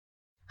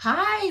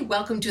Hi,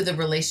 welcome to the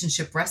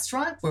Relationship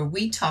Restaurant, where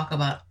we talk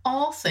about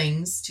all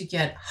things to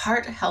get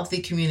heart-healthy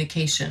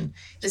communication.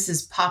 This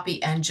is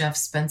Poppy and Jeff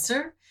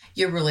Spencer,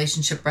 your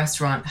Relationship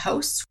Restaurant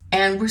hosts,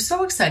 and we're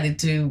so excited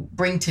to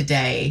bring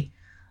today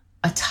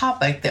a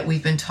topic that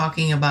we've been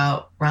talking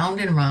about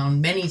round and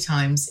round many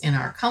times in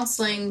our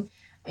counseling,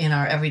 in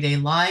our everyday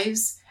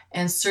lives,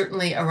 and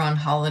certainly around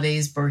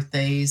holidays,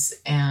 birthdays,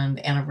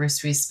 and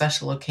anniversaries,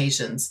 special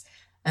occasions.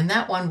 And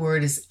that one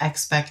word is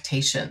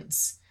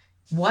expectations.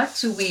 What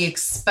do we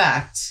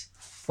expect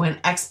when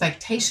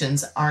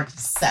expectations aren't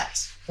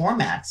set or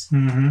met?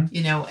 Mm-hmm.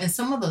 And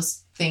some of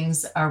those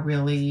things are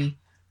really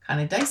kind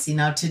of dicey.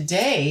 Now,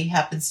 today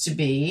happens to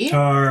be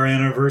our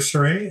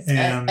anniversary.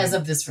 And as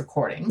of this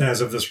recording,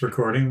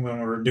 when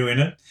we're doing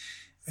it,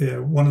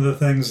 one of the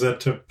things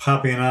that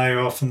Poppy and I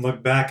often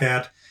look back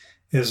at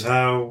is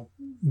how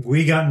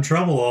we got in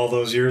trouble all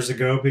those years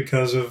ago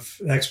because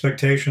of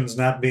expectations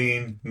not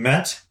being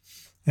met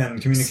and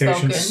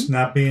communications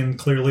not being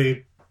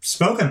clearly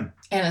spoken.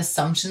 And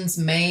assumptions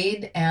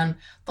made. And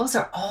those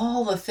are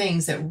all the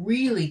things that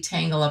really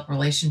tangle up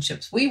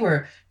relationships. We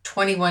were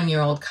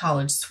 21-year-old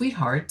college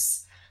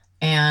sweethearts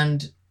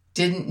and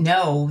didn't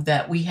know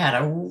that we had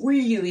a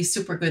really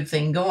super good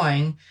thing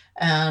going,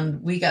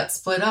 and we got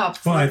split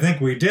up. Well, I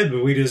think we did,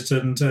 but we just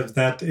didn't, at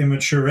that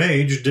immature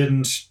age,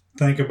 didn't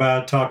think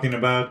about talking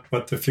about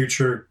what the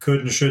future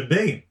could and should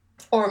be.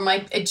 Or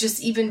might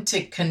just even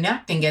to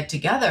connect and get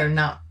together,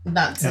 not. And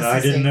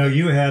I didn't know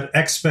you had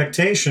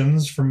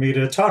expectations for me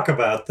to talk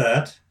about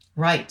that.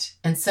 Right.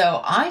 And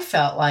so I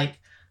felt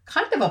like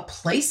kind of a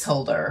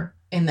placeholder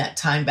in that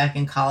time back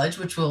in college,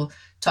 which we'll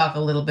talk a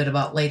little bit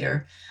about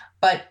later.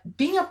 But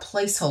being a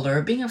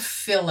placeholder, being a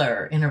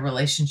filler in a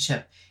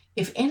relationship,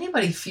 if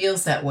anybody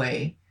feels that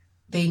way,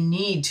 they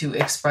need to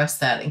express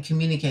that and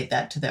communicate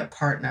that to their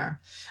partner.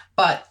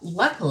 But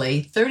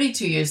luckily,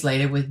 32 years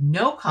later, with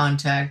no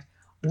contact,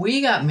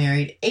 we got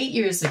married 8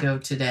 years ago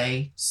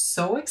today.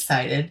 So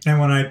excited. And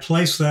when I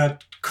placed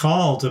that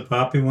call to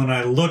Poppy, when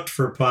I looked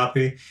for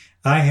Poppy,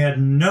 I had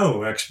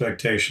no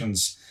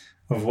expectations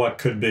of what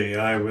could be.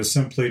 I was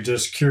simply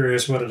just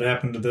curious what had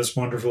happened to this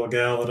wonderful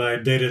gal that I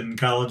dated in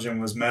college and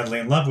was madly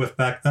in love with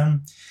back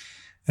then.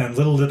 And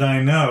little did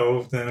I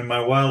know that in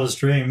my wildest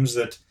dreams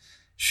that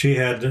she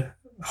had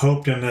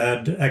hoped and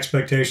had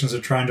expectations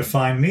of trying to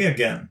find me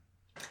again.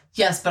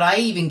 Yes, but I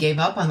even gave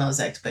up on those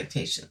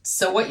expectations.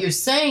 So what you're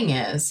saying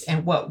is,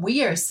 and what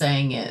we are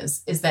saying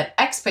is that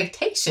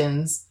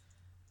expectations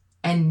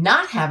and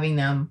not having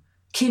them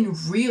can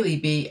really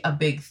be a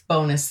big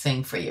bonus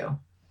thing for you.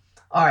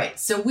 All right,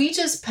 so we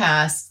just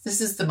passed,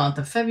 this is the month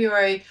of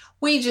February,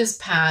 we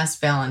just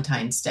passed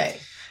Valentine's Day.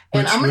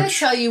 And I'm going to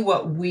tell you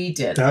what we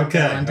did on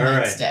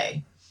Valentine's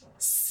Day.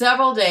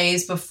 Several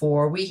days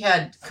before, we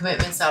had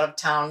commitments out of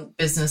town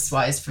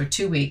business-wise for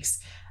 2 weeks.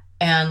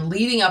 And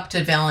leading up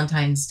to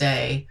Valentine's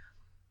Day,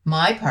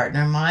 my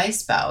partner, my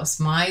spouse,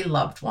 my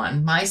loved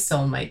one, my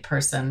soulmate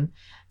person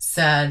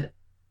said,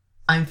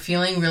 I'm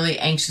feeling really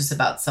anxious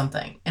about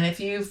something. And if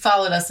you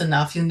followed us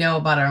enough, you know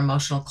about our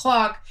emotional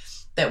clock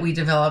that we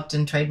developed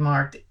and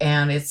trademarked.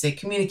 And it's a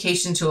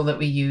communication tool that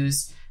we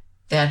use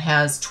that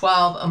has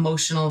 12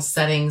 emotional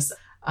settings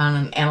on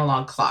an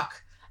analog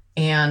clock.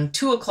 And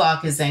 2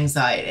 o'clock is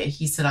anxiety.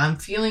 He said, I'm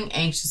feeling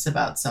anxious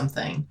about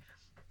something,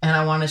 and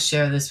I want to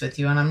share this with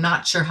you, and I'm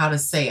not sure how to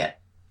say it.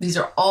 These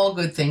are all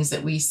good things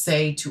that we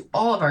say to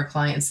all of our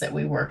clients that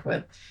we work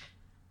with.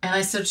 And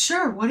I said,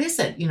 sure, what is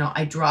it?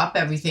 I drop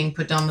everything,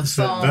 put down the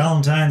phone.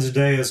 Valentine's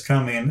Day is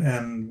coming,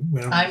 and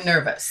I'm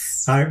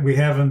nervous. We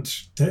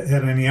haven't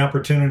had any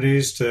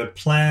opportunities to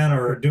plan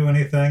or do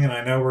anything, and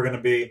I know we're going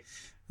to be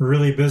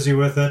really busy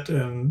with it,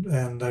 and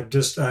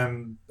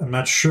I'm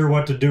not sure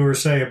what to do or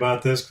say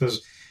about this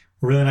because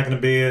we're really not going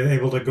to be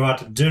able to go out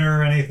to dinner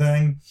or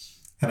anything.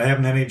 And I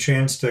haven't had any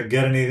chance to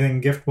get anything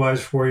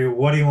gift-wise for you.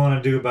 What do you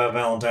want to do about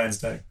Valentine's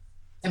Day?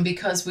 And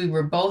because we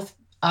were both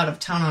out of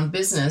town on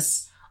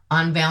business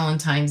on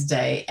Valentine's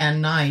Day and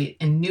night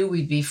and knew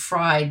we'd be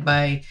fried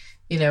by,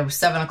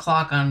 7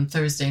 o'clock on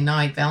Thursday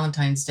night,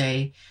 Valentine's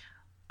Day,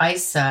 I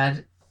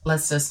said,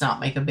 let's just not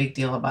make a big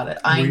deal about it.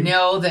 I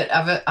know that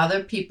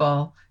other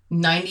people,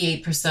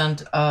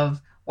 98%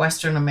 of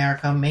Western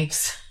America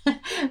makes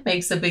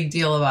a big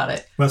deal about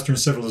it. Western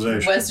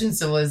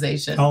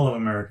civilization. All of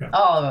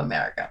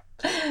America.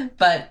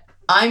 But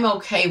I'm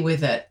okay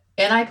with it.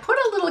 And I put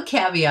a little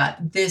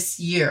caveat this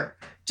year,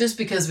 just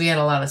because we had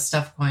a lot of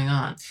stuff going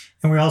on.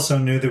 And we also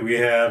knew that we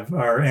have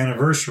our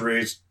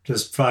anniversary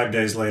just 5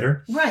 days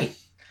later. Right.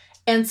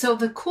 And so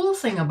the cool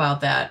thing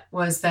about that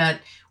was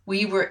that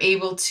we were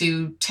able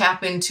to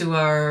tap into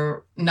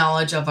our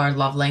knowledge of our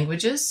love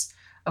languages.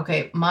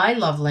 Okay, my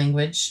love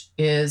language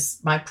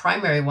my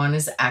primary one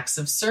is acts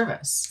of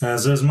service.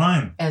 As is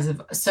mine.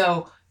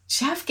 So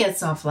Jeff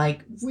gets off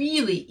like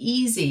really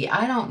easy.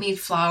 I don't need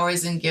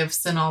flowers and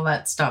gifts and all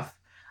that stuff.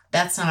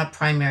 That's not a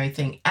primary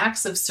thing.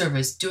 Acts of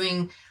service,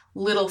 doing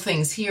little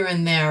things here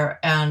and there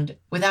and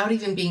without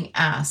even being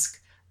asked.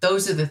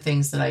 Those are the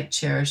things that I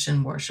cherish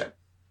and worship.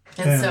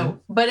 And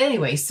so, but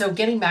anyway, so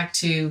getting back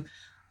to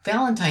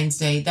Valentine's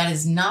Day, that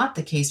is not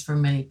the case for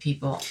many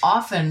people.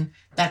 Often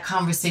that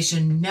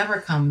conversation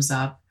never comes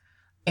up,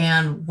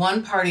 and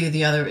one party or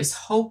the other is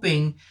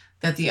hoping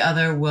that the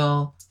other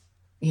will,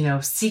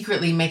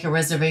 secretly make a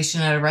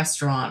reservation at a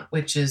restaurant,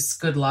 which is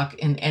good luck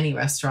in any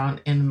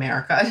restaurant in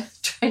America,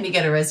 trying to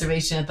get a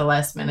reservation at the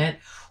last minute,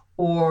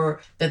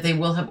 or that they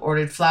will have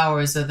ordered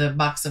flowers or the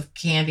box of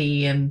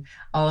candy and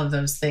all of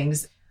those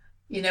things.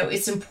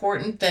 It's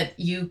important that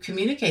you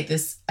communicate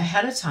this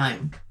ahead of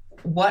time.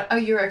 What are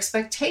your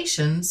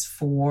expectations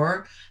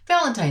for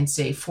Valentine's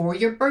Day, for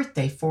your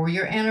birthday, for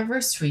your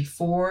anniversary,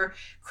 for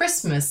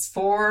Christmas,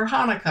 for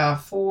Hanukkah,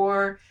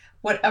 for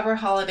whatever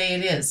holiday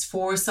it is,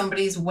 for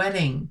somebody's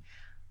wedding?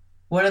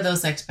 What are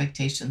those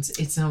expectations?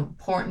 It's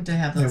important to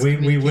have those.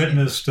 We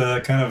witnessed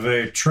kind of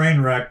a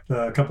train wreck,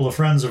 a couple of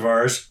friends of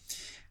ours,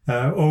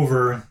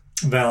 over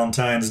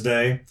Valentine's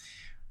Day,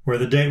 where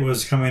the date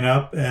was coming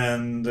up,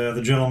 and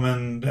the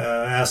gentleman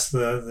asked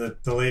the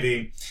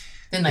lady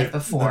the night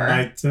before.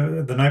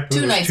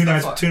 Two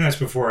nights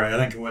before. I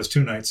think it was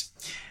 2 nights.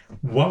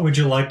 What would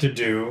you like to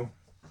do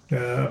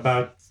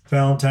about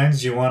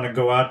Valentine's? You want to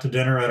go out to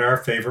dinner at our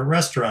favorite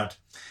restaurant?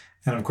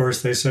 And of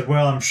course they said,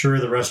 well, I'm sure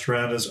the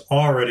restaurant is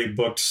already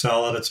booked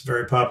solid. It's a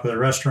very popular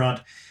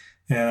restaurant.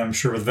 And I'm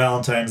sure with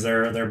Valentine's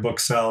they're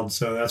booked solid.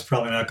 So that's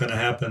probably not going to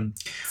happen.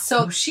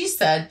 So she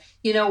said,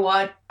 you know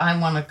what? I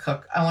want to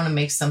cook. I want to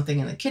make something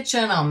in the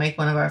kitchen. I'll make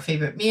one of our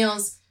favorite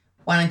meals.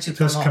 Why don't you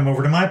come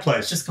over to my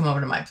place? Just come over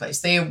to my place.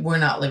 They were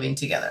not living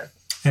together.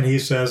 And he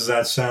says,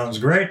 that sounds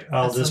great.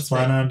 I'll just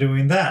plan on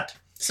doing that.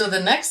 So the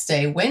next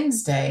day,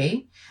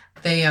 Wednesday,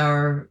 they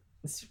are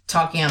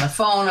talking on the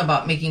phone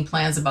about making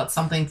plans about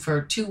something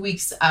for 2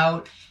 weeks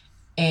out.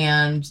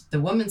 And the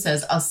woman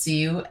says, I'll see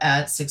you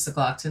at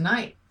 6:00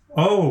 tonight.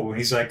 Oh,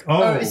 he's like,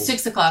 Or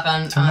 6:00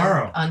 on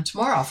tomorrow. On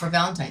tomorrow for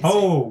Valentine's Day.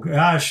 Oh,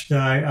 gosh.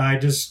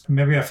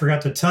 Maybe I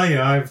forgot to tell you.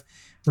 I've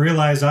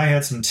realized I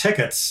had some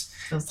tickets.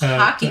 Those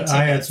hockey tickets.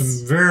 I had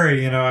some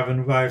very,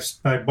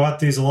 I bought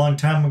these a long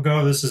time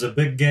ago. This is a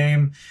big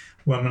game.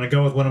 Well, I'm going to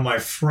go with one of my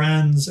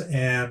friends,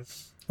 and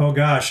oh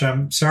gosh,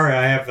 I'm sorry.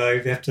 I have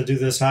to do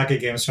this hockey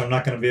game, so I'm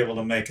not going to be able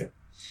to make it.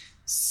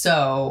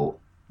 So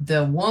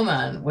the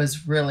woman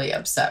was really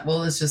upset. Well,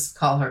 let's just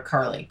call her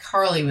Carly.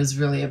 Carly was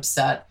really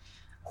upset.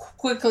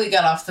 Quickly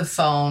got off the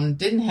phone,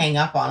 didn't hang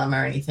up on him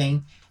or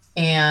anything,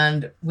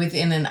 and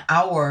within an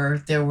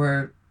hour, there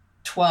were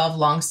 12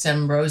 long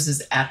stem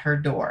roses at her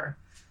door,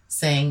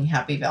 saying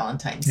Happy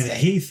Valentine's Day. And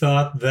he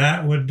thought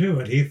that would do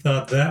it. He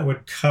thought that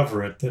would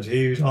cover it.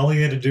 That all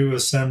he had to do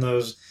was send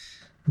those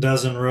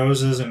dozen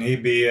roses, and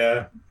he'd be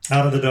out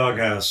of the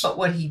doghouse. But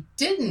what he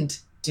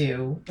didn't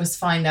do was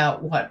find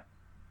out what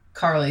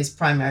Carly's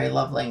primary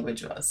love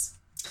language was.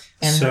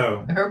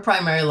 And her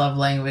primary love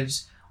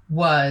language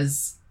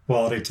was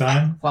quality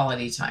time.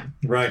 Quality time.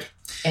 Right.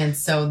 And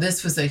so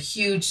this was a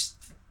huge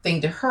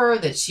thing to her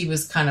that she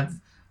was kind of,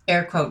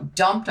 air quote,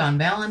 dumped on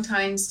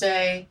Valentine's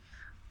Day.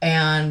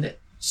 And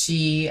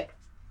she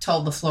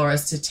told the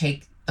florist to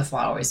take the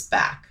flowers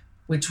back,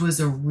 which was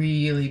a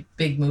really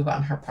big move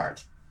on her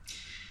part.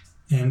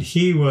 And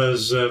he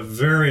was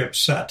very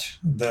upset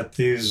that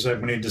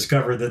when he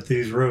discovered that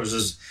these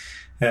roses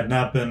had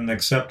not been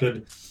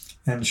accepted.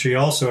 And she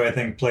also, I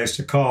think, placed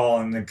a call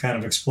and kind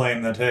of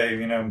explained that,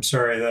 hey, I'm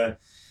sorry that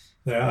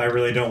I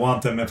really don't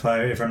want them if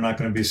I'm not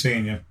going to be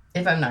seeing you.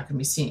 If I'm not going to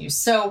be seeing you.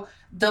 So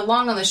the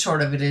long and the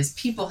short of it is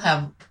people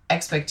have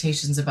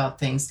expectations about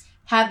things.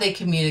 Had they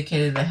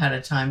communicated ahead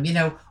of time,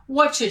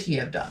 what should he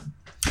have done?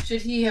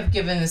 Should he have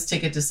given his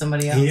ticket to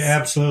somebody else? He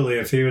absolutely.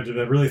 If he would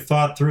have really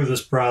thought through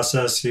this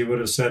process, he would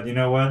have said, you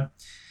know what?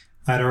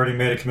 I'd already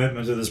made a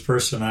commitment to this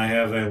person I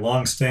have a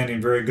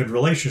long-standing, very good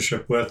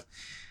relationship with,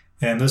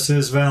 and this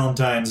is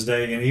Valentine's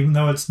Day, and even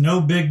though it's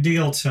no big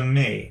deal to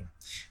me,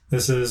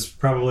 this is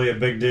probably a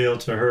big deal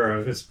to her.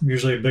 It's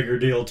usually a bigger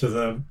deal to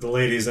the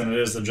ladies than it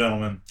is the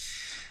gentlemen.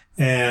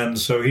 And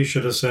so he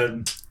should have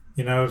said,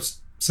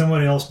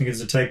 somebody else needs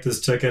to take this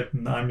ticket,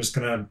 and I'm just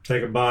going to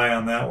take a bye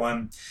on that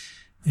one.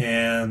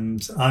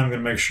 And I'm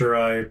going to make sure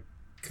I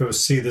go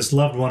see this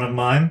loved one of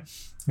mine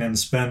and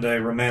spend a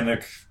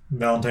romantic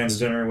Valentine's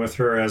dinner with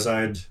her as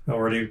I'd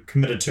already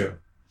committed to.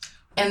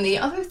 And the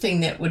other thing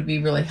that would be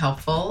really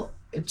helpful,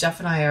 Jeff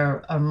and I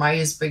are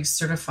Myers-Briggs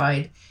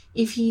certified,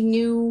 if he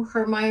knew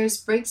her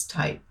Myers-Briggs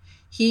type.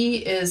 He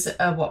is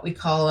what we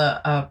call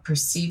a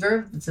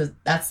perceiver.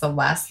 That's the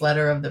last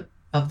letter of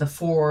the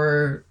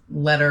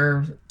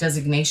 4-letter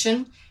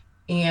designation.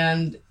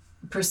 And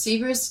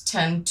perceivers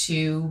tend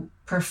to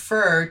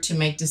prefer to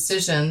make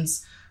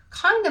decisions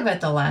kind of at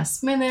the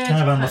last minute.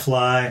 Kind of on the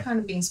fly. Kind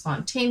of being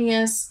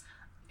spontaneous.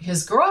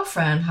 His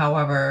girlfriend,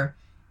 however,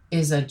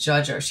 is a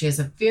judger. She has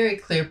a very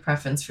clear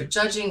preference for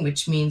judging,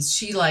 which means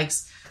she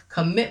likes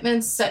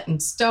commitments set in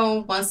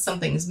stone. Once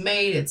something's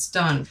made, it's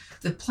done.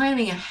 The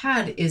planning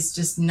ahead is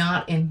just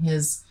not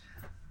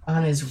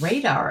on his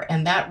radar,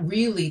 and that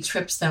really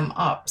trips them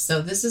up. So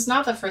this is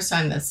not the first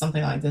time that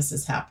something like this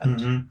has happened.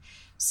 Mm-hmm.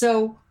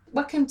 So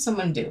what can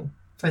someone do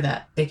for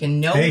that? They can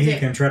know. He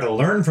can try to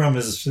learn from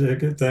his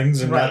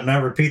things and right.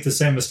 not repeat the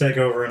same mistake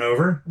over and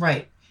over.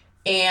 Right.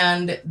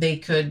 And they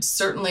could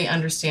certainly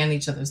understand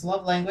each other's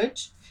love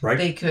language. Right.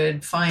 They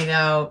could find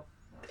out,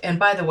 and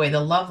by the way,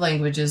 the love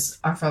languages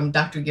are from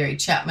Dr. Gary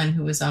Chapman,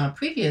 who was on a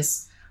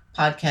previous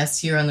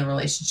podcast here on the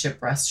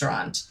Relationship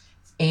Restaurant.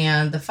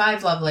 And the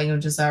 5 love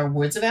languages are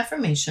words of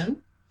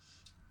affirmation,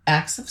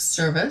 acts of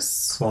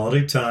service,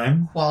 Quality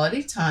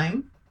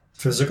time,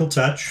 physical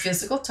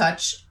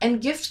touch,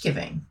 and gift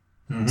giving.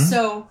 Mm-hmm.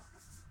 So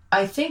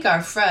I think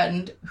our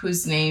friend,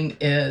 whose name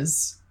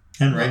is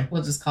Henry,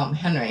 we'll just call him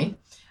Henry,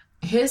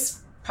 his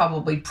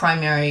probably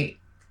primary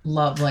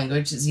love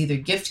language is either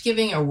gift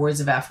giving or words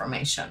of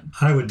affirmation.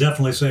 I would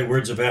definitely say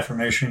words of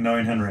affirmation,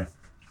 knowing Henry.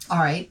 All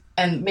right.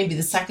 And maybe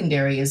the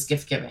secondary is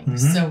gift giving.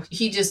 Mm-hmm. So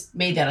he just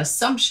made that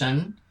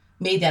assumption,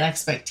 made that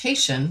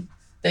expectation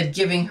that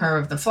giving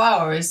her the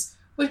flowers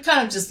would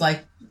kind of just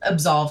like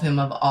absolve him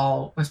of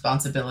all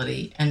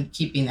responsibility and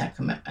keeping that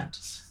commitment.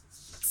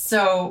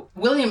 So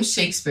William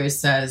Shakespeare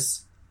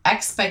says,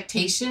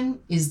 expectation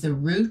is the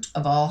root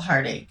of all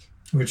heartache.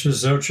 Which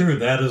is so true.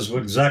 That is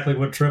exactly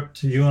what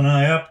tripped you and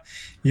I up.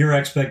 Your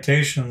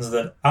expectations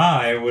that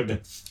I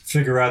would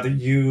figure out that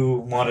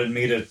you wanted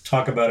me to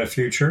talk about a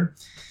future.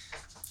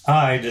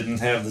 I didn't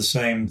have the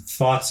same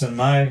thoughts in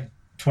my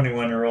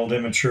 21-year-old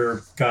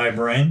immature guy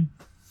brain.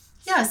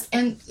 Yes.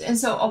 And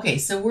so, okay,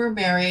 so we're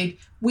married.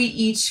 We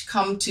each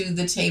come to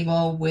the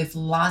table with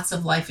lots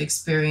of life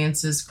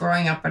experiences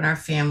growing up in our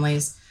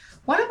families.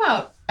 What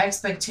about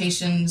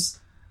expectations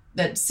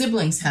that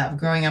siblings have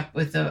growing up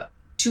with a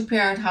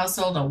 2-parent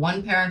household, a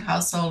 1-parent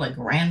household, a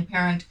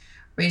grandparent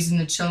raising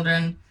the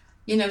children?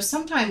 You know,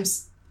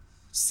 sometimes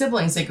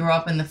siblings that grow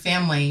up in the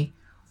family,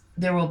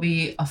 there will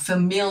be a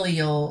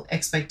familial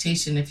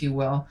expectation, if you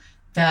will,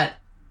 that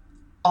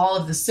all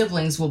of the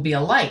siblings will be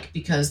alike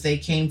because they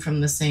came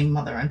from the same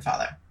mother and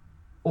father.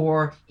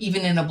 Or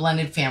even in a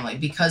blended family,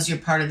 because you're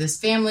part of this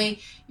family,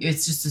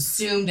 it's just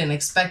assumed and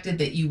expected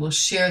that you will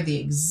share the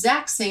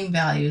exact same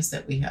values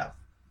that we have.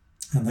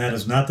 And that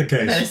is not the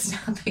case. That is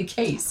not the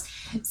case.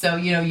 So,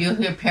 you know, you'll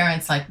hear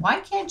parents like, why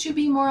can't you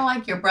be more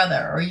like your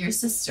brother or your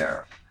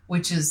sister?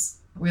 Which is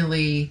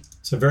really...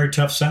 It's a very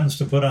tough sentence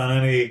to put on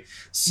any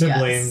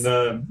sibling.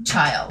 Yes.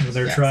 Child. When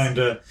they're yes. trying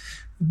to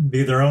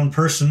be their own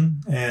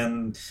person,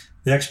 and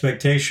the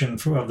expectation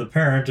of the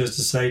parent is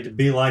to say to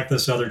be like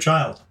this other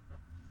child.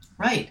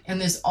 Right. And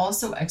there's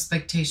also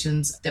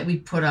expectations that we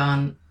put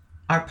on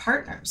our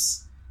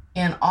partners.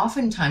 And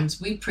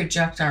oftentimes we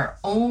project our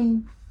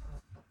own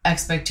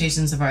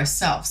expectations of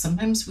ourselves.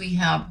 Sometimes we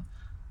have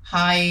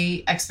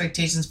high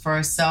expectations for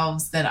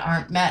ourselves that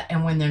aren't met.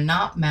 And when they're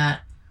not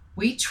met,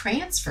 we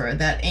transfer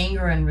that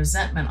anger and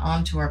resentment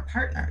onto our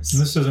partners.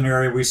 And this is an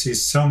area we see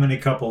so many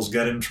couples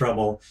get in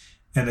trouble.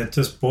 And it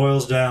just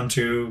boils down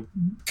to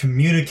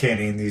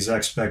communicating these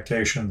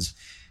expectations.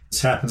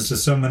 This happens to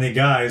so many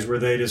guys where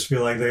they just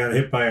feel like they got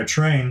hit by a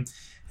train,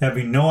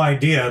 having no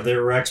idea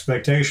there were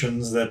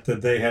expectations that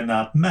they had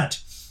not met.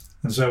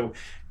 And so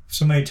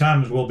many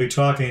times we'll be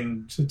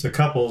talking to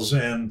couples,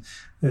 and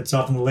it's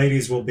often the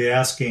ladies will be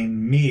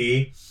asking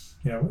me,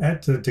 you know,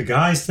 do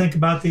guys think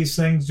about these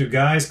things? Do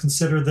guys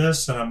consider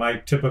this? And my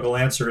typical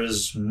answer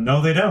is,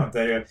 no, they don't.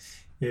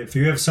 If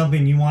you have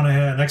something you want to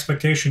have, an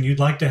expectation you'd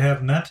like to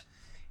have met,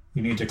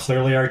 you need to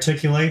clearly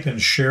articulate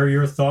and share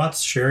your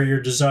thoughts, share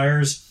your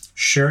desires,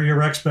 share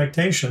your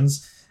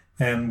expectations,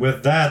 and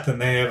with that, then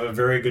they have a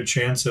very good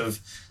chance of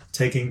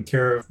taking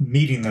care of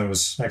meeting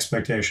those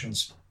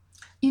expectations.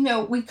 You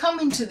know, we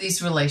come into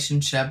these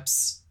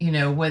relationships, you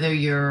know, whether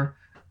you're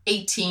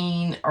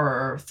 18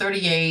 or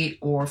 38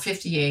 or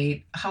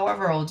 58,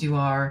 however old you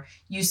are,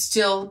 you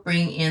still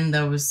bring in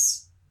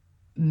those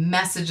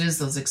messages,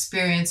 those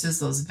experiences,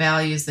 those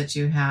values that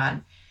you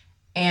had.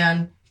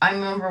 And I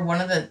remember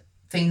one of the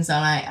things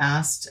that I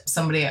asked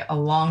somebody a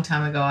long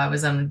time ago I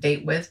was on a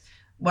date with,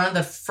 one of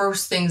the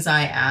first things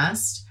I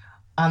asked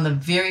on the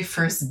very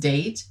first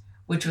date,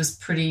 which was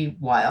pretty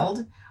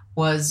wild,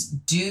 was,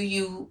 do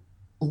you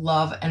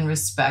love and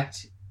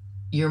respect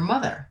your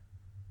mother?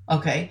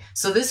 Okay,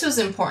 so this was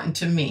important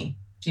to me.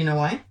 Do you know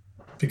why?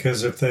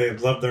 Because if they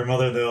love their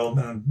mother,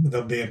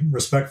 they'll be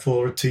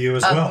respectful to you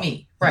as well. Of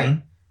me, right.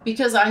 Mm-hmm.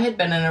 Because I had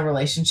been in a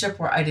relationship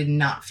where I did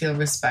not feel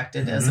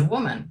respected as a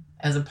woman,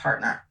 as a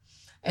partner.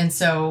 And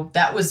so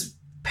that was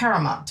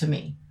paramount to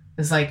me.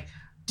 It's like,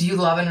 do you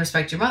love and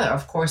respect your mother?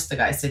 Of course, the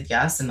guy said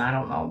yes, and I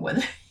don't know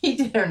whether he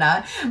did or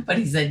not, but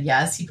he said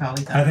yes. He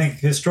probably thought. I think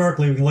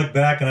historically we can look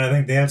back, and I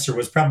think the answer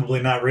was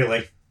probably not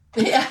really.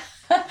 Yeah.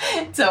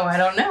 So I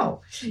don't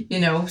know. You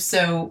know,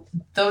 so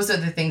those are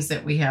the things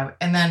that we have.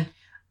 And then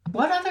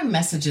what other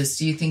messages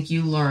do you think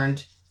you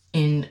learned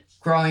in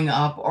growing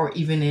up or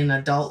even in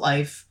adult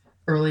life,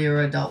 earlier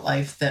adult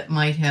life, that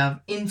might have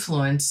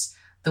influenced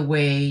the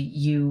way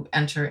you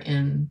enter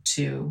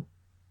into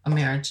a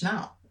marriage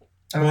now?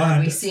 Or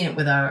have we seen it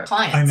with our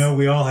clients? I know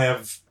we all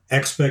have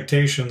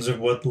expectations of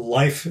what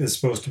life is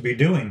supposed to be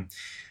doing.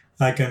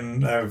 Bobby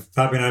and I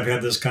have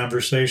had this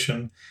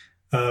conversation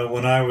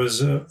when I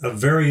was a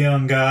very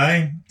young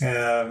guy,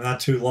 not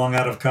too long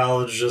out of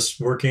college,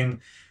 just working.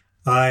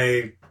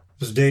 I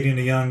was dating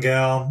a young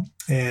gal,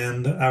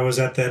 and I was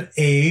at that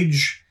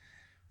age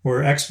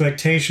were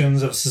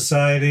expectations of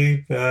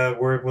society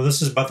well,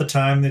 this is about the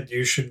time that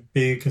you should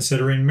be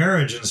considering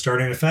marriage and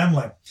starting a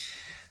family.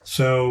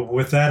 So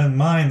with that in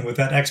mind, with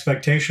that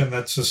expectation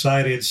that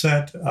society had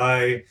set,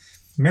 I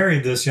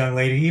married this young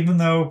lady, even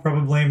though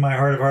probably in my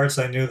heart of hearts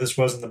I knew this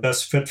wasn't the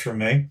best fit for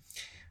me.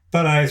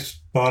 But I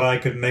thought I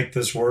could make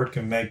this work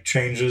and make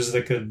changes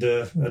that could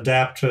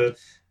adapt to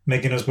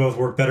making us both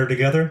work better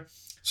together.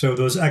 So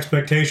those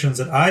expectations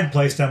that I'd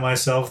placed on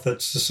myself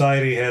that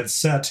society had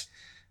set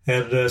me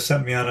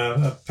on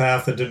a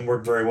path that didn't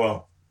work very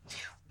well.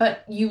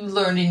 But you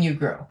learned and you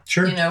grew.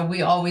 Sure. You know,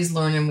 we always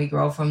learn and we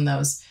grow from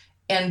those.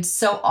 And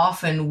so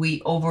often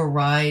we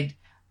override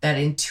that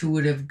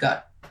intuitive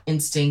gut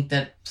instinct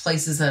that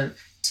places a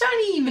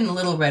tiny, even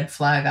little red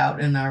flag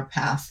out in our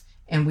path.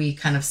 And we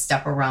kind of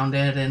step around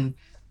it and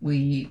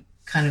we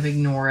kind of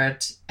ignore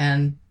it.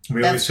 And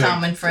that's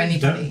common for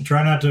anybody.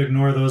 Try not to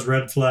ignore those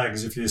red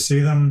flags. If you see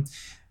them,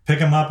 pick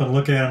them up and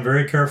look at them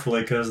very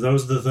carefully, because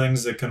those are the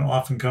things that can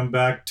often come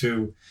back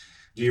to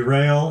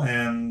derail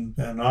and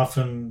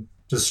often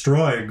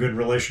destroy good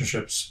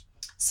relationships.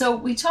 So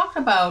we talked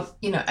about,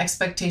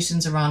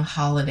 expectations around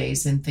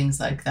holidays and things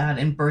like that,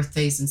 and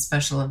birthdays and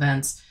special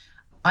events.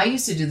 I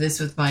used to do this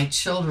with my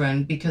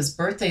children because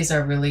birthdays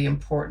are really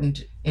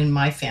important in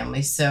my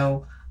family.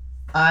 So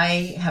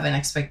I have an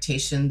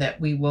expectation that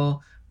we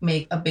will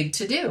make a big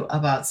to-do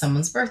about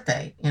someone's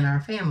birthday in our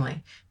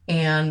family.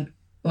 And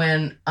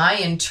when I,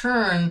 in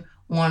turn,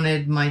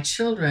 wanted my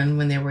children,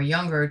 when they were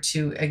younger,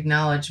 to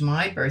acknowledge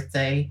my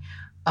birthday,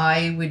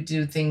 I would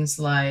do things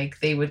like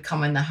they would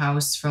come in the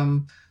house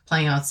from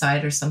playing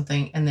outside or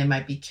something, and they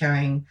might be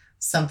carrying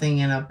something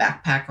in a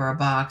backpack or a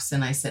box.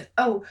 And I said,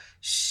 oh,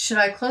 should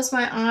I close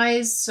my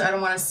eyes? I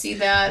don't want to see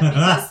that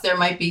because there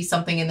might be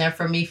something in there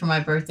for me for my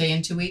birthday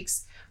in 2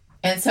 weeks.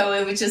 And so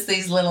it was just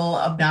these little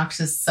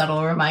obnoxious,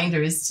 subtle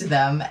reminders to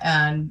them.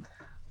 And,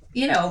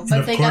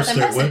 but they got the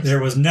message.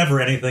 There was never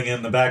anything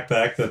in the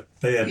backpack that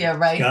they had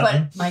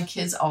gotten. But my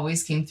kids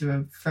always came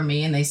through for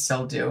me, and they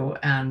still do.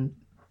 And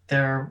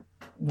they're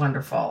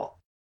wonderful.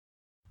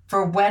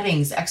 For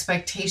weddings,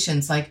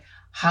 expectations, like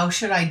how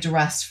should I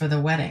dress for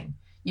the wedding?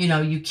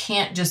 You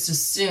can't just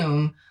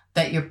assume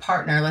that your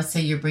partner, let's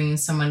say you're bringing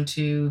someone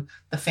to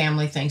the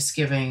family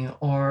Thanksgiving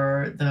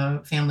or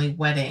the family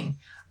wedding.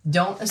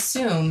 Don't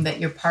assume that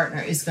your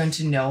partner is going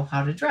to know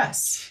how to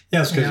dress.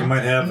 Yes, because you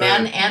might have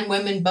men and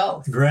women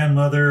both.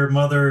 Grandmother,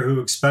 mother who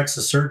expects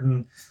a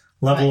certain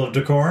level of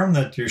decorum,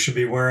 that you should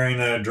be wearing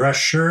a dress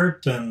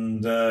shirt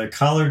and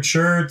collared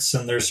shirts,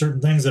 and there's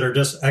certain things that are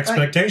just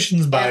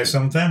expectations by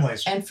some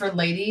families. And for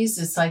ladies,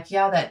 it's like,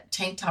 that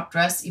tank top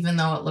dress, even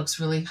though it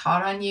looks really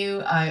hot on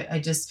you,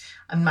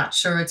 I'm not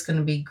sure it's going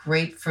to be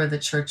great for the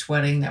church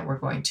wedding that we're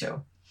going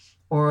to,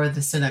 or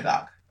the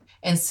synagogue.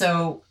 And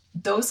so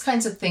those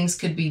kinds of things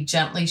could be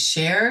gently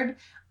shared,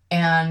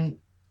 and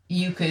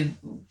you could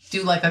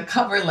do like a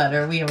cover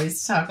letter. We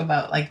always talk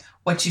about like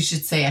what you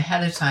should say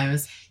ahead of time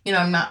is,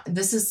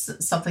 this is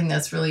something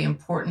that's really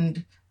important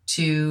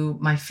to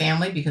my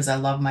family because I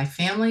love my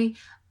family,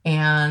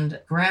 and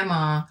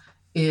grandma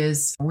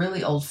is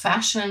really old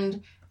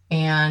fashioned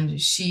and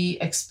she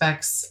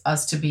expects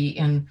us to be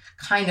in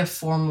kind of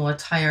formal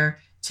attire.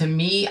 To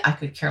me, I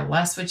could care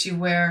less what you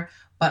wear,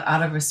 but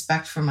out of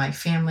respect for my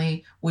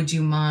family, would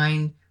you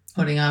mind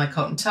putting on a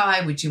coat and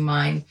tie? Would you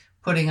mind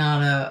putting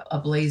on a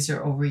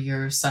blazer over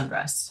your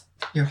sundress,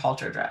 your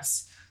halter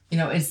dress?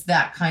 It's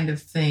that kind of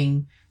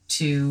thing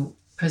to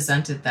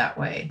present it that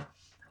way.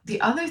 The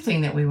other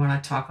thing that we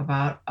want to talk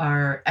about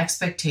are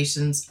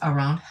expectations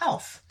around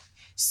health.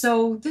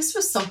 So this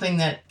was something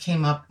that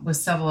came up with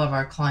several of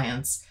our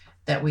clients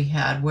that we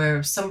had,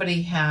 where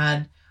somebody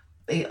had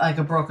like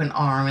a broken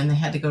arm and they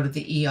had to go to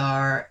the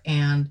ER,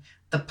 and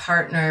the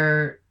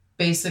partner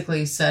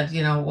basically said,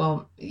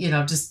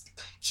 just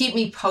keep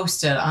me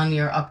posted on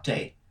your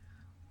update.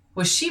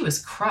 Well, she was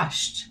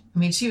crushed.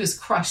 She was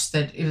crushed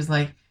that it was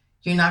like,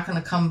 you're not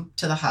going to come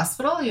to the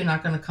hospital? You're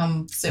not going to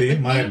come sit with me? Be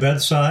at my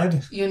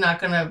bedside? You're not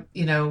going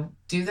to,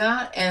 do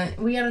that? And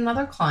we had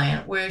another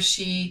client where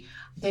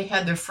they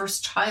had their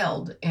first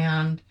child,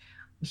 and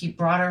he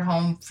brought her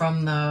home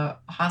from the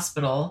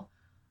hospital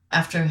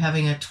after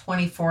having a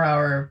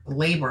 24-hour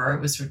labor.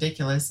 It was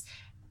ridiculous.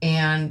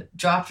 And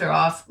dropped her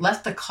off,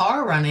 left the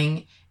car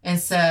running, and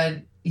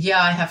said,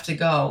 I have to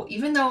go.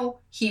 Even though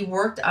he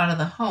worked out of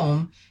the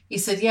home, he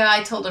said,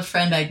 I told a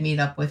friend I'd meet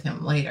up with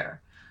him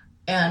later.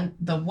 And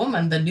the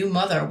woman, the new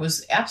mother,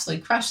 was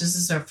absolutely crushed. This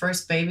is her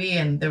first baby,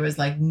 and there was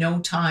like no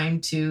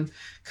time to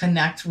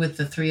connect with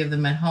the three of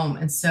them at home.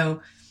 And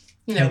so,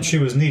 and she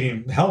was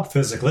needing help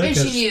physically. And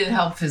she needed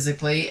help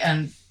physically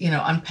and,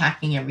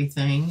 unpacking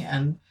everything.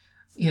 And,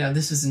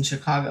 this was in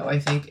Chicago, I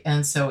think.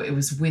 And so it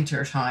was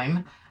winter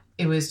time.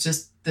 It was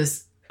just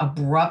this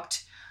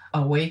abrupt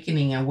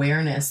awakening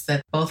awareness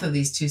that both of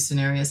these two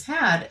scenarios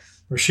had.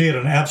 Where she had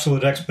an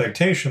absolute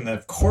expectation that,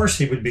 of course,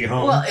 he would be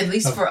home. Well, at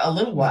least for a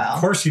little while. Of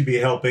course, he'd be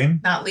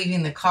helping. Not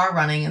leaving the car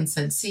running and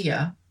said, see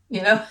ya,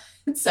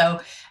 So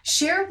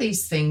share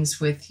these things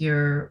with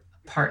your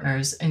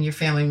partners and your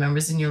family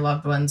members and your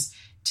loved ones.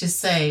 to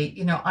say,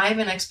 I have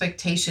an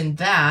expectation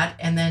that,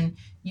 and then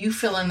you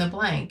fill in the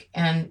blank.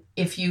 And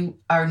if you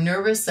are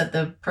nervous that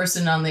the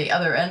person on the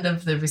other end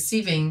of the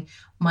receiving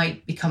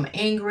might become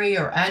angry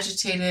or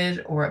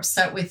agitated or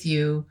upset with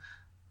you,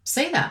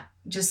 say that.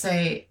 Just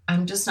say,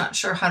 I'm just not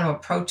sure how to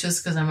approach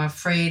this because I'm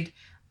afraid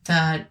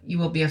that you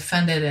will be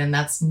offended, and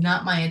that's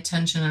not my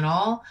intention at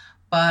all.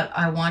 But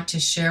I want to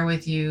share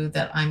with you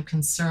that I'm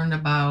concerned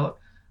about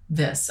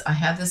this. I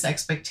have this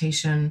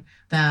expectation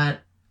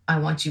that I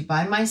want you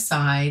by my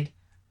side.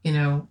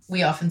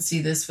 We often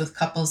see this with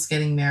couples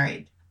getting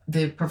married.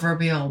 The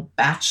proverbial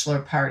bachelor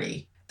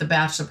party. The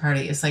bachelor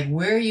party is like,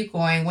 where are you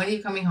going? When are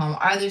you coming home?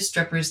 Are there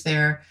strippers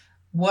there?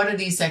 What are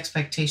these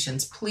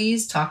expectations?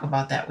 Please talk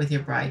about that with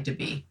your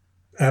bride-to-be.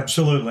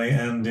 Absolutely.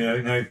 And,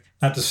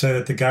 not to say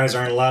that the guys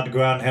aren't allowed to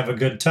go out and have a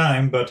good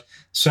time, but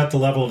set the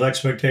level of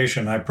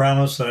expectation. I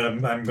promise that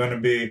I'm going to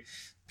be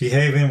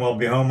behaving. We'll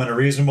be home at a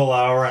reasonable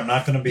hour. I'm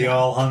not going to be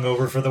all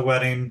hungover for the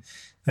wedding.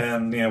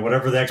 And,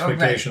 whatever the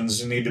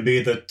expectations need to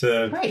be that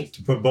to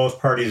put both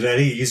parties at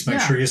ease,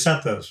 make sure you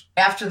set those.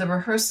 After the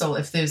rehearsal,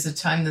 if there's a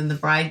time then the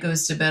bride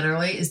goes to bed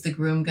early, is the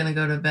groom going to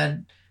go to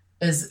bed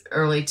as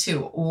early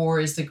too?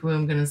 Or is the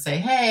groom going to say,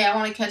 hey, I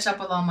want to catch up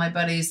with all my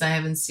buddies I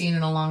haven't seen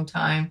in a long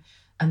time?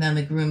 And then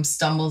the groom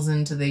stumbles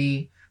into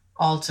the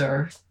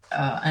altar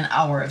an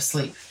hour of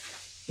sleep.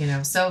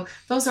 So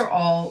those are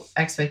all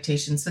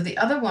expectations. So the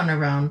other one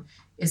around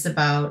is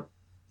about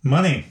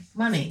money.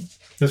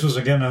 This was,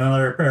 again,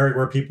 another area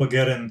where people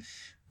get in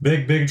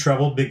big, big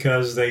trouble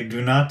because they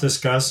do not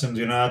discuss and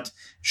do not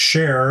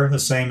share the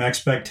same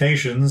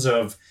expectations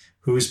of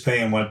who's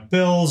paying what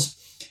bills,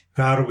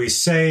 how do we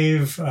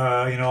save,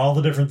 all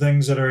the different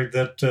things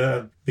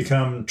that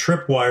become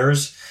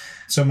tripwires.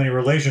 So many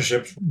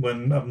relationships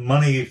when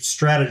money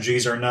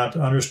strategies are not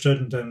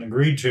understood and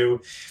agreed to.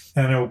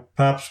 And I know,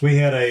 Pops, we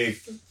had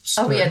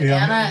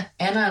Anna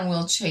and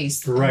Will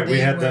Chase. Right, we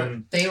had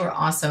them. They were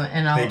awesome,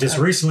 and they just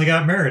recently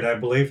got married, I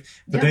believe.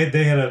 But they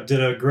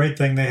did a great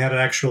thing. They had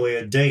actually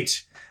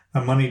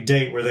a money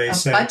date where they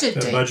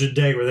budget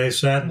date where they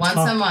sat and once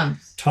a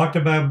month, talked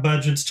about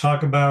budgets,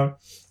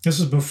 This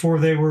is before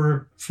they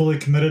were fully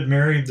committed,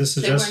 married.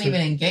 They weren't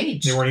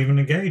even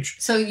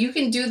engaged. So you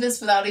can do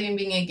this without even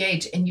being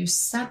engaged, and you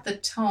set the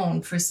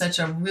tone for such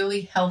a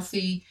really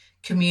healthy,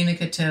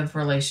 communicative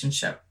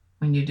relationship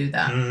when you do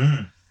that.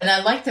 Mm-hmm. And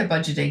I like their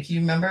budget date. Can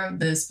you remember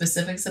the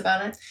specifics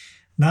about it?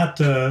 Not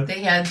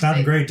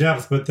in great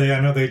depth, but I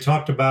know they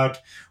talked about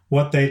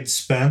what they'd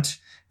spent.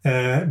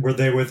 Were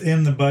they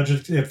within the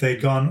budget? If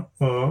they'd gone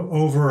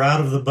over or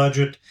out of the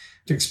budget,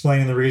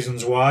 explaining the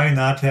reasons why,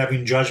 not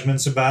having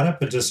judgments about it,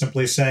 but just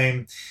simply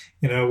saying,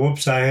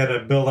 whoops, I had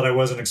a bill that I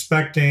wasn't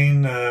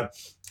expecting,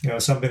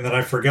 something that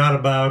I forgot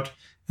about.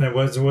 And it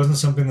wasn't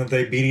something that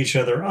they beat each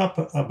other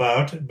up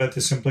about, but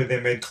they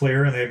made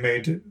clear and they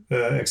made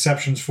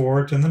exceptions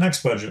for it in the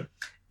next budget.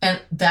 And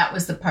that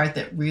was the part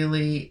that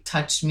really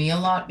touched me a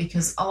lot,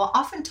 because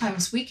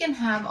oftentimes we can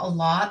have a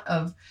lot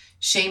of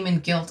shame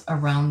and guilt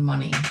around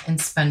money and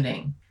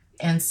spending.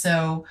 And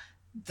so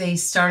they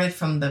started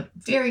from the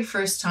very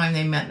first time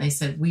they met and they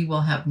said, we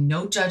will have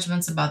no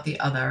judgments about the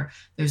other.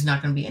 There's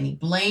not going to be any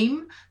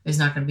blame. There's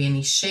not going to be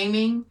any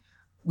shaming.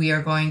 We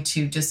are going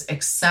to just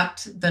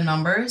accept the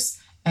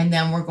numbers, and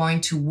then we're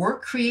going to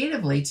work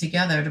creatively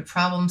together to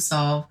problem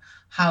solve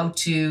how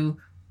to,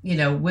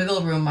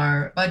 wiggle room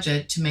our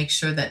budget to make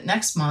sure that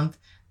next month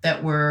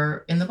that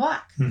we're in the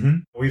black. Mm-hmm.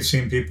 We've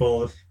seen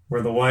people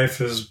where the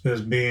wife is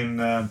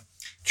being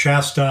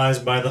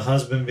chastised by the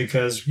husband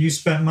because you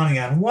spent money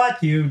on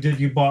what?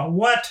 You bought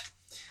what?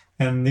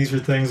 And these are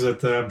things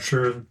that I'm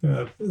sure,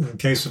 in the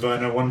case of, I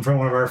know one of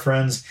our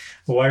friends,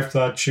 the wife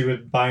thought she was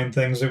buying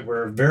things that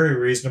were very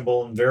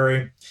reasonable and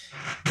very,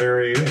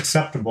 very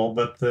acceptable,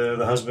 but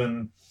the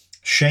husband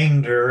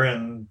shamed her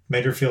and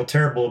made her feel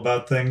terrible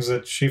about things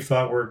that she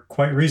thought were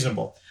quite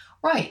reasonable.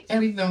 Right.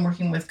 And we've been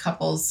working with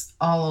couples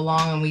all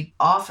along, and we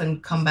often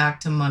come back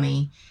to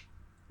money.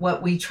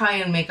 What we try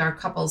and make our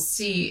couples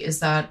see is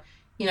that,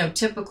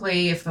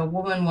 typically if a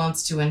woman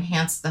wants to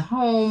enhance the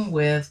home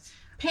with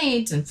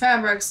paint and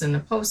fabrics and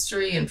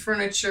upholstery and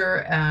furniture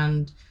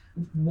and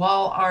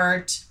wall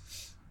art,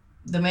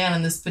 the man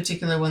in this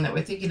particular one that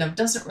we're thinking of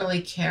doesn't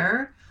really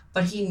care,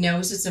 but he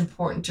knows it's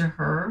important to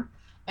her.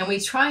 And we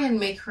try and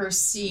make her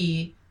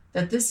see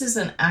that this is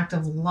an act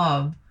of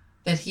love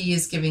that he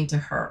is giving to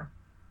her.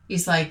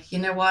 He's like, you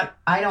know what?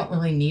 I don't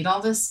really need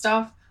all this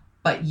stuff,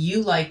 but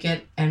you like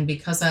it. And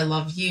because I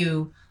love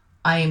you,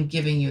 I am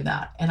giving you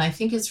that. And I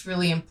think it's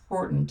really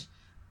important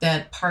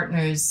that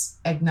partners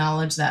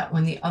acknowledge that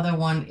when the other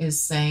one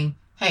is saying,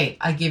 hey,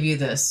 I give you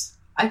this.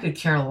 I could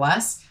care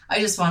less. I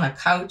just want a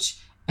couch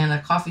and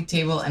a coffee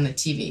table and a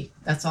TV.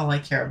 That's all I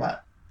care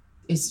about.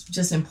 It's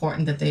just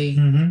important that they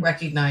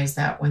recognize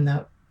that when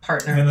the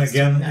partner and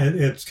again,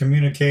 it's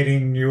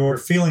communicating your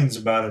feelings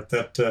about it,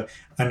 that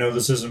I know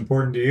this is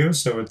important to you,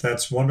 so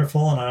that's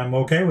wonderful, and I'm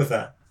okay with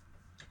that.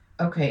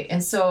 Okay,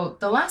 and so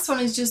the last one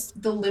is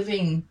just the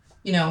living,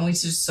 and we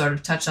just sort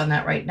of touch on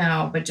that right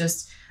now, but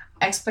just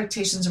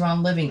expectations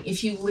around living.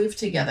 If you live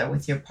together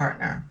with your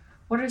partner,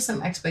 what are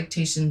some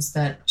expectations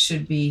that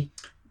should be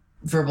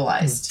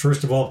verbalized?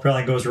 First of all, it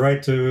probably goes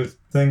right to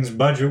things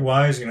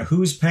budget-wise.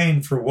 Who's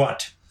paying for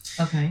what?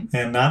 Okay.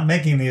 And not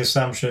making the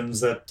assumptions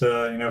that,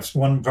 if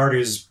one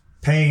party's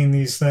paying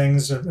these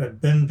things,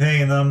 have been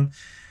paying them,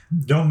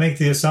 don't make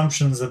the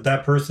assumptions that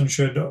that person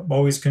should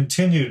always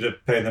continue to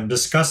pay them.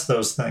 Discuss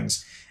those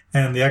things.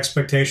 And the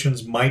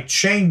expectations might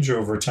change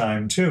over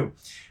time, too.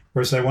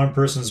 Where, say, one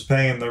person's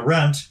paying the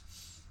rent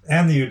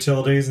and the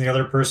utilities, and the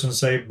other person,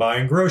 say,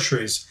 buying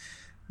groceries.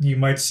 You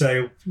might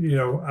say,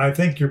 I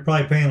think you're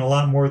probably paying a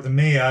lot more than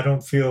me. I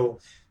don't feel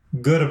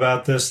good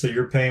about this, that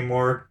you're paying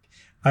more.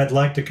 I'd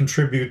like to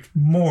contribute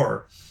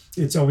more.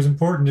 It's always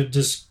important to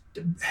just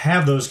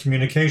have those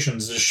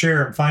communications, to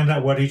share and find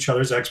out what each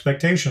other's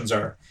expectations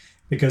are.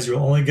 Because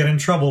you'll only get in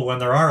trouble when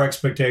there are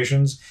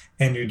expectations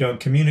and you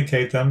don't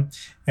communicate them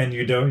and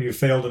you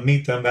fail to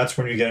meet them. That's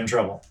when you get in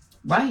trouble.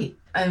 Right.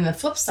 And the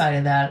flip side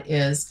of that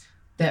is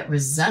that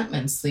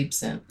resentment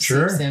sleeps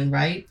in,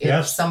 right?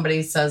 Yes. If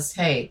somebody says,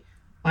 hey,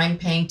 I'm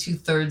paying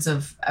 2/3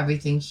 of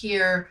everything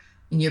here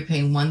and you're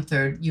paying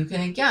 1/3, you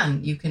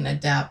can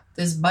adapt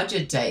this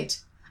budget date.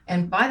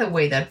 And by the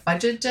way, that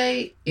budget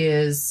date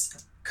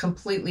is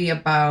completely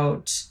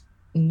about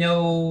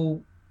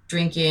no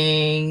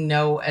drinking,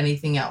 no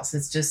anything else.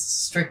 It's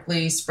just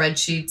strictly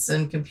spreadsheets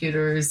and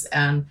computers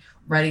and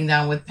writing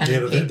down with pen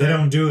and paper. They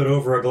don't do it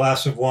over a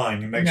glass of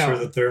wine. You make sure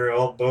that they're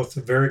all both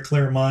very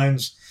clear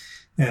minds.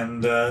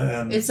 And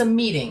it's a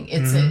meeting.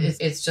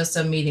 It's just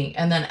a meeting.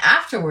 And then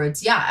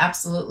afterwards, yeah,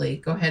 absolutely.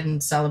 Go ahead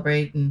and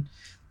celebrate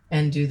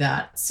and do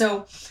that.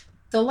 So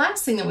the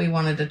last thing that we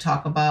wanted to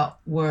talk about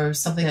were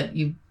something that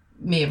you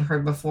may have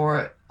heard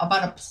before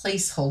about a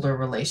placeholder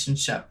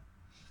relationship.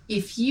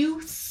 If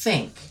you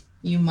think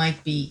you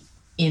might be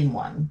in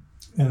one.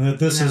 And that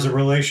this is a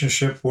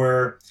relationship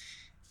where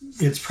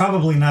it's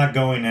probably not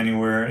going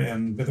anywhere.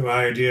 And the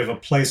idea of a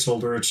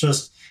placeholder, it's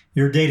just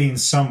you're dating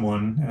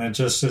someone and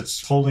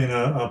it's holding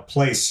a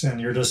place, and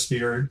you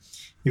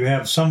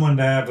have someone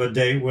to have a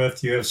date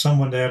with, you have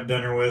someone to have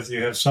dinner with,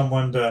 you have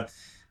someone to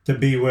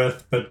be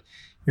with, but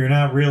you're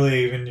not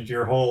really even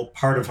your whole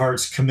heart of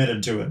hearts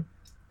committed to it.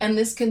 And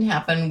this can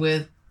happen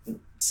with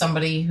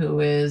somebody who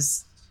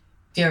is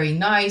very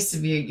nice,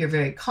 if you're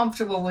very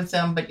comfortable with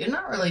them, but you're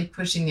not really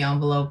pushing the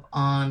envelope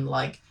on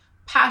like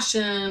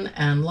passion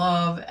and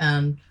love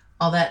and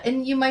all that.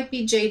 And you might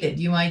be jaded.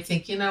 You might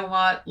think, you know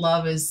what,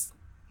 love is,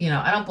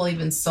 I don't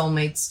believe in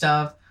soulmate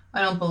stuff.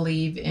 I don't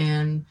believe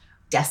in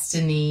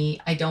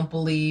destiny. I don't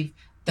believe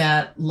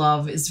that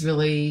love is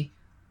really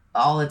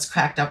all it's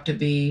cracked up to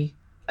be.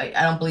 I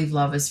don't believe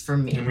love is for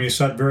me. And when you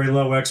set very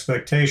low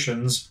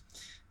expectations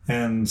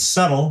and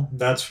settle,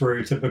 that's where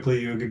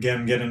you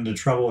again get into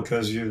trouble,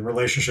 because your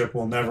relationship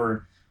will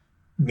never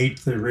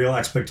meet the real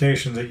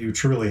expectations that you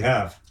truly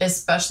have.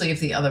 Especially if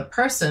the other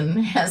person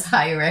has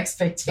higher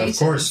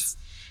expectations. Of course.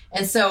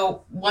 And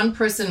so one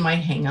person might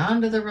hang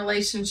on to the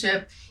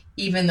relationship,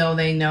 even though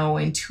they know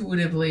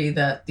intuitively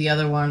that the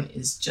other one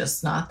is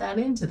just not that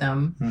into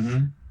them.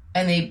 Mm-hmm.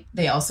 And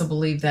they also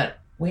believe that,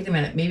 wait a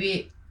minute,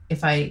 maybe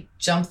if I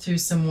jump through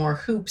some more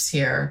hoops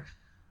here,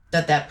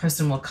 that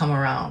person will come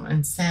around.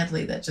 And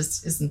sadly, that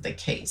just isn't the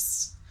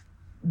case.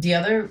 The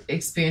other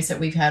experience that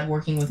we've had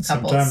working with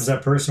couples. Sometimes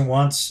that person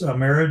wants a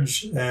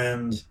marriage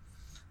and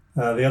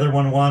the other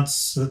one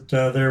wants that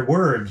their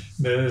word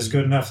is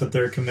good enough that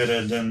they're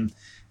committed. And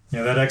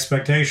that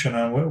expectation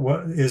on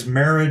what is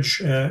marriage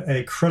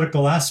a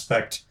critical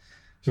aspect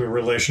to a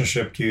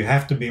relationship? Do you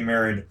have to be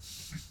married?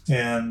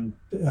 And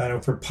I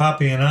know for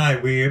Poppy and I,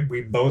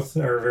 we both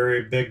are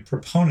very big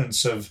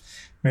proponents of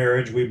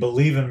marriage. We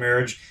believe in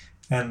marriage.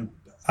 And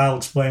I'll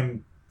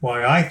explain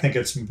why I think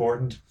it's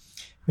important.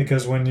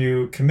 Because when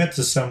you commit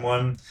to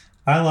someone,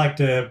 I like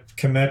to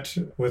commit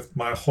with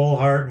my whole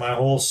heart, my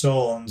whole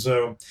soul. And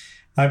so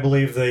I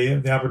believe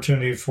the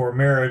opportunity for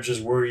marriage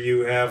is where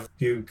you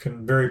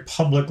can very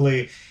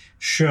publicly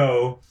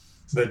show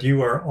that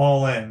you are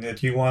all in,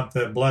 that you want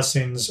the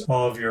blessings,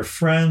 all of your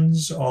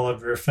friends, all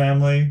of your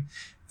family,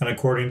 and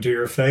according to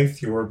your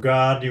faith, your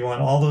God, you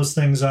want all those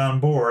things on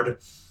board,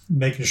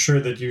 making sure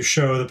that you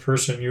show the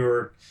person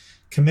you're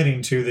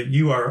committing to that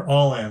you are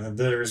all in, that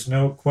there's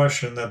no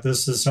question that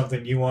this is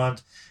something you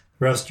want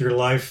the rest of your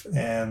life,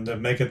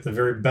 and make it the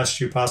very best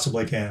you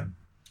possibly can.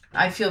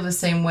 I feel the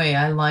same way.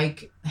 I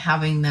like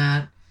having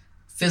that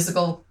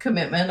physical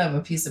commitment of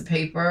a piece of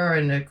paper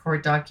and a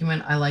court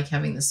document. I like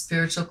having the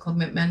spiritual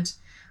commitment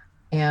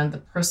and the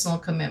personal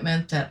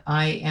commitment that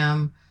I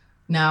am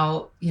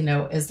now,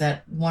 as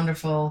that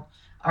wonderful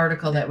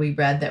article that we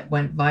read that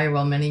went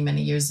viral many,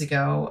 many years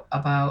ago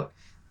about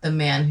the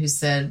man who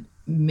said,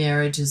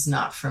 "Marriage is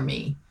not for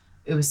me."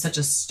 It was such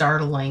a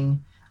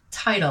startling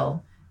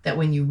title that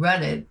when you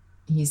read it,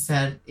 he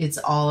said, it's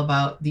all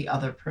about the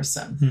other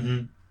person.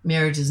 Mm-hmm.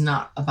 Marriage is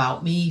not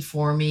about me,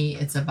 for me.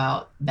 It's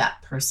about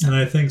that person. And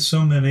I think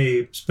so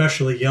many,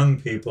 especially young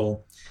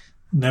people,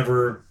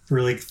 never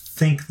really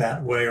think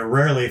that way, or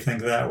rarely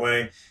think that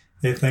way.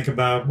 They think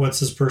about, what's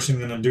this person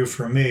going to do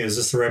for me? Is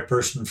this the right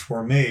person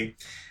for me?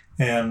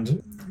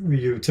 And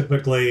you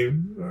typically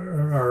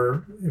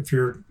are, if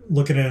you're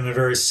looking at it in a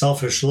very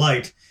selfish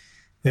light,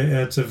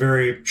 it's a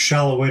very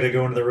shallow way to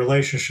go into the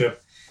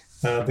relationship.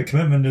 The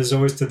commitment is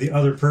always to the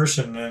other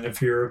person. And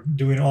if you're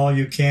doing all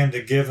you can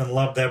to give and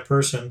love that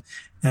person,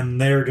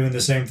 and they're doing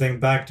the same thing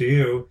back to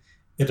you,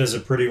 it is a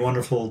pretty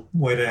wonderful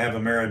way to have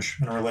a marriage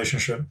and a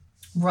relationship.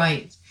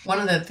 Right. One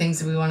of the things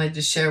that we wanted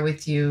to share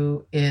with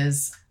you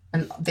is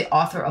the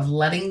author of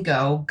Letting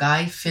Go,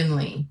 Guy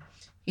Finley.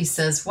 He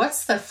says,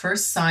 what's the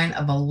first sign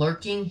of a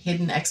lurking,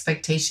 hidden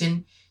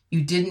expectation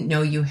you didn't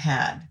know you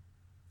had?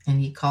 And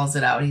he calls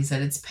it out. He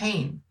said, it's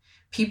pain.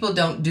 People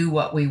don't do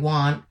what we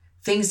want.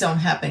 Things don't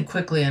happen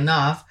quickly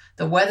enough.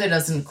 The weather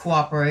doesn't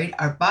cooperate.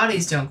 Our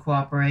bodies don't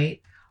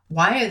cooperate.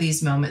 Why are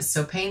these moments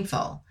so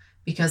painful?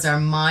 Because our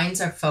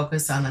minds are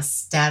focused on a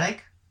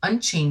static,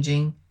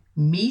 unchanging,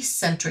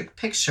 me-centric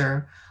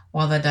picture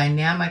while the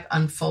dynamic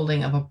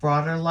unfolding of a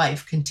broader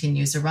life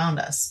continues around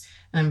us.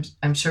 And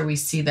I'm sure we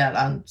see that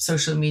on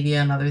social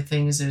media and other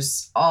things.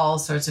 There's all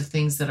sorts of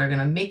things that are going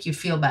to make you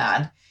feel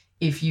bad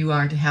if you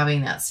aren't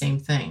having that same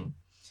thing.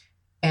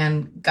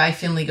 And Guy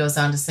Finley goes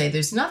on to say,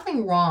 there's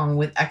nothing wrong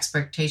with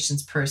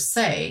expectations per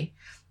se,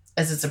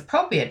 as it's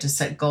appropriate to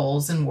set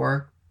goals and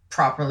work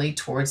properly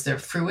towards their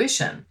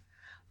fruition.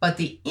 But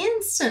the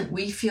instant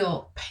we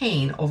feel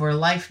pain over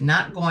life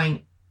not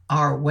going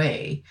our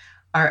way,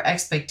 our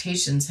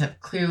expectations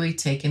have clearly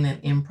taken an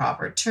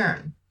improper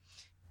turn.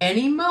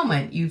 Any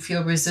moment you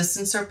feel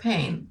resistance or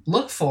pain,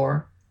 look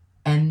for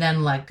and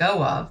then let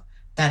go of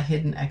that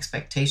hidden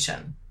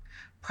expectation.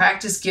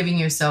 Practice giving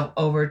yourself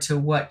over to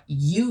what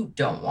you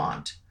don't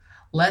want.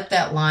 Let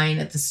that line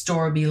at the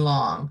store be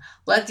long.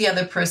 Let the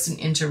other person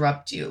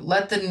interrupt you.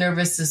 Let the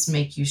nervousness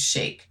make you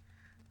shake.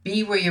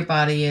 Be where your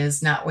body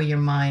is, not where your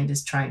mind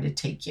is trying to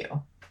take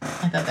you.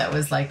 I thought that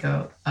was like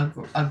a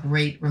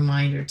great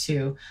reminder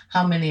too.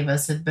 How many of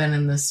us have been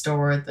in the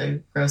store at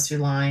the grocery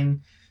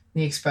line,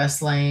 the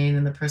express lane,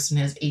 and the person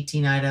has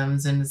 18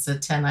 items and it's a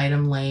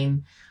 10-item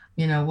lane.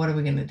 You know, what are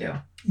we going to do?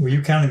 Were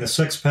you counting the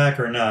six-pack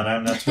or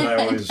not? That's what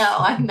I always... No,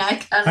 I'm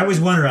not counting. I always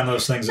wonder on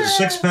those things. Is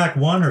six-pack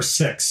 1 or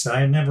 6?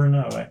 I never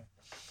know.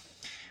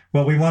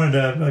 Well, we wanted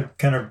to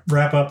kind of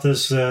wrap up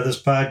this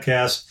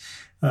podcast.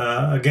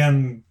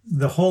 Again,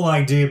 the whole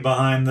idea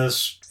behind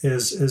this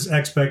is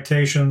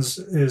expectations,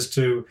 is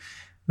to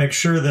make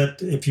sure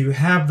that if you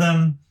have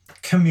them,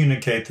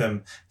 communicate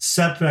them.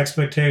 Set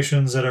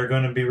expectations that are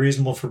going to be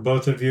reasonable for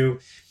both of you.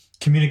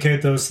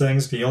 Communicate those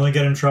things. You only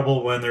get in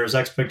trouble when there's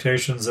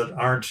expectations that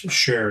aren't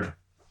shared.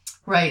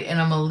 Right.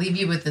 And I'm going to leave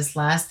you with this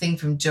last thing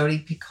from Jodi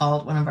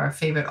Picoult, one of our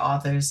favorite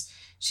authors.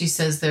 She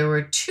says there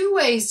were 2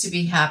 ways to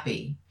be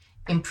happy: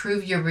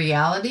 improve your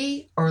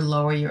reality or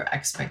lower your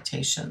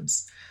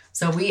expectations.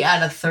 So we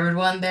add a third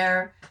one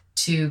there,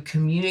 to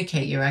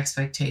communicate your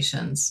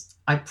expectations.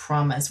 I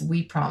promise,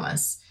 we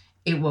promise,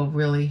 it will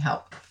really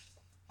help.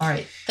 All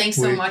right. Thanks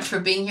so much for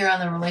being here on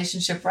the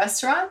Relationship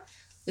Restaurant.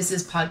 This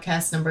is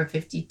podcast number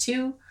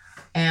 52,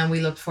 and we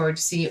look forward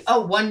to seeing you.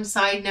 Oh, one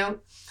side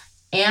note.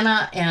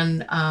 Anna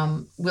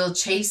and Will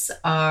Chase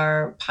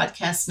are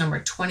podcast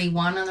number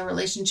 21 on the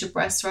Relationship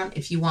Restaurant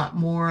if you want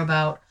more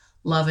about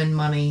love and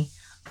money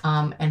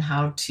and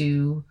how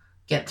to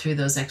get through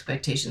those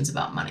expectations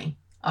about money.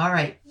 All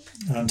right.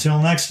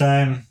 Until next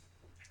time.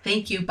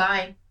 Thank you.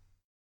 Bye.